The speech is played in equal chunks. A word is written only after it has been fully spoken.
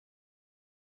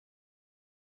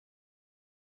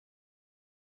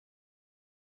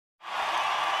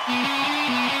The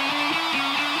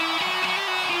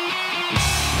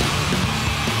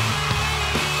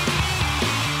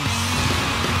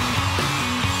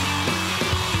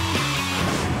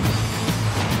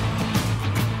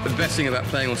best thing about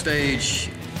playing on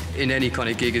stage in any kind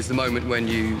of gig is the moment when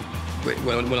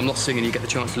I'm not singing, you get the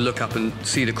chance to look up and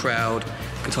see the crowd.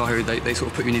 Guitar Hero, they sort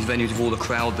of put you in these venues with all the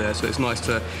crowd there, so it's nice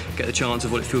to get the chance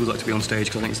of what it feels like to be on stage,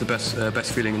 because I think it's the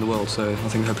best feeling in the world. So I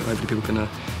think hopefully people can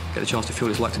get the chance to feel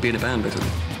what it's like to be in a band, basically.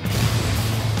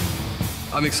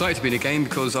 I'm excited to be in a game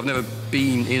because I've never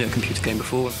been in a computer game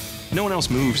before. No one else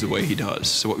moves the way he does,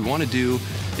 so what we want to do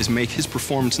is make his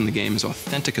performance in the game as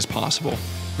authentic as possible.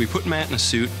 We put Matt in a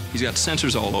suit, he's got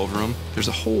sensors all over him, there's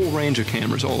a whole range of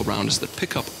cameras all around us that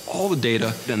pick up all the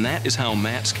data, and that is how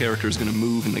Matt's character is going to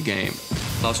move in the game.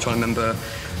 I was trying to remember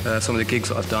some of the gigs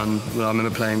that I've done. Well, I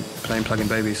remember playing Plug-in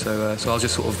Baby, so I was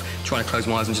just sort of trying to close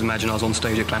my eyes and just imagine I was on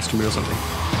stage at Glastonbury or something.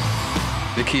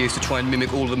 The key is to try and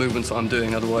mimic all of the movements that I'm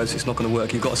doing, otherwise it's not going to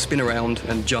work. You've got to spin around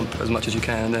and jump as much as you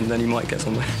can, and then you might get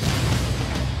somewhere.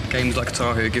 Games like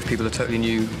Guitar Hero give people a totally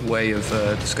new way of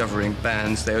discovering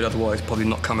bands they would otherwise probably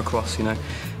not come across, you know.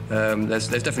 There's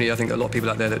definitely, I think, a lot of people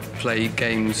out there that play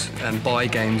games and buy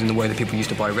games in the way that people used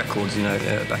to buy records, you know,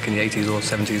 back in the 80s or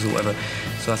 70s or whatever.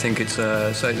 So I think it's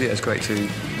great to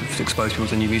expose people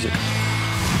to new music.